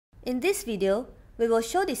In this video, we will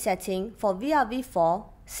show the setting for VRV IV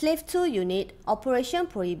Slave 2 unit Operation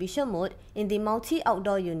Prohibition Mode in the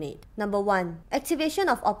Multi-Outdoor unit. Number 1. Activation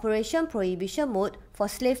of Operation Prohibition Mode for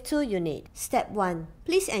Slave 2 unit. Step 1.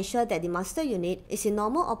 Please ensure that the master unit is in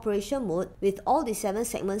normal operation mode with all the 7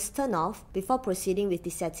 segments turned off before proceeding with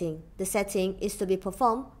the setting. The setting is to be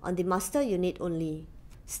performed on the master unit only.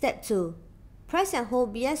 Step 2. Press and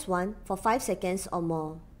hold BS1 for 5 seconds or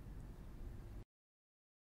more.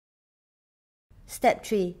 Step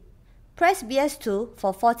 3. Press BS2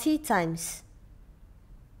 for 40 times.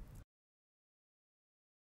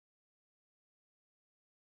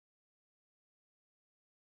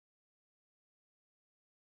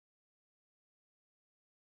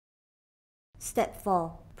 Step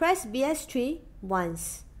 4. Press BS3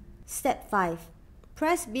 once. Step 5.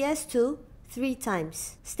 Press BS2 3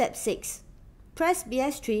 times. Step 6. Press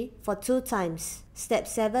BS3 for 2 times. Step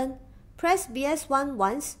 7. Press BS1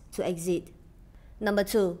 once to exit. Number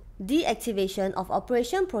 2. Deactivation of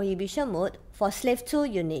Operation Prohibition Mode for Slave 2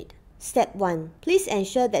 unit. Step 1. Please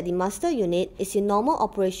ensure that the master unit is in normal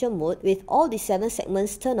operation mode with all the 7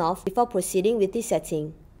 segments turned off before proceeding with the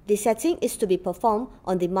setting. The setting is to be performed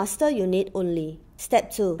on the master unit only.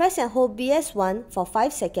 Step 2. Press and hold BS1 for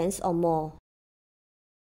 5 seconds or more.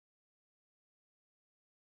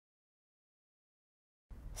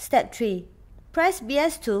 Step 3. Press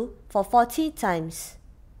BS2 for 40 times.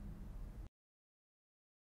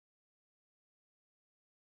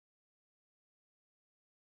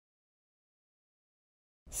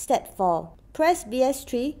 Step 4. Press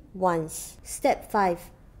BS3 once. Step 5.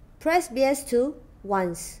 Press BS2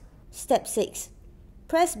 once. Step 6.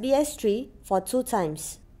 Press BS3 for 2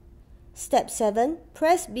 times. Step 7.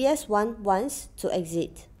 Press BS1 once to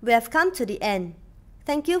exit. We have come to the end.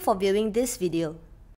 Thank you for viewing this video.